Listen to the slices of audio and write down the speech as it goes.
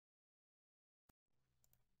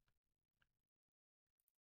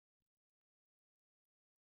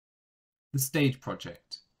The STAGE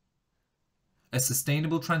project, a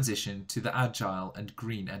sustainable transition to the Agile and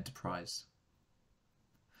Green Enterprise.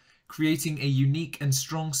 Creating a unique and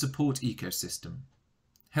strong support ecosystem,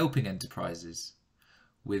 helping enterprises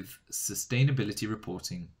with sustainability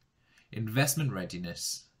reporting, investment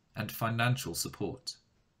readiness, and financial support.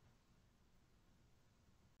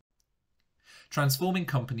 Transforming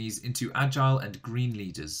companies into agile and green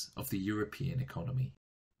leaders of the European economy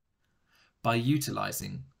by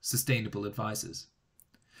utilising sustainable advisors,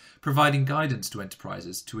 providing guidance to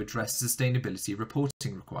enterprises to address sustainability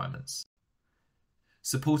reporting requirements,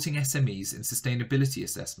 supporting SMEs in sustainability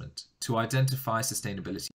assessment to identify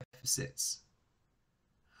sustainability deficits,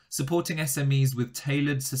 supporting SMEs with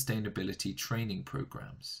tailored sustainability training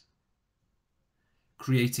programs,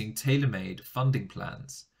 creating tailor-made funding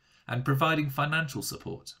plans, and providing financial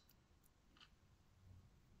support.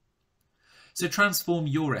 So transform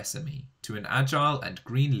your SME to an agile and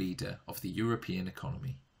green leader of the European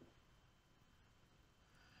economy.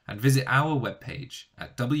 And visit our webpage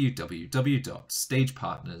at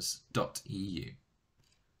www.stagepartners.eu.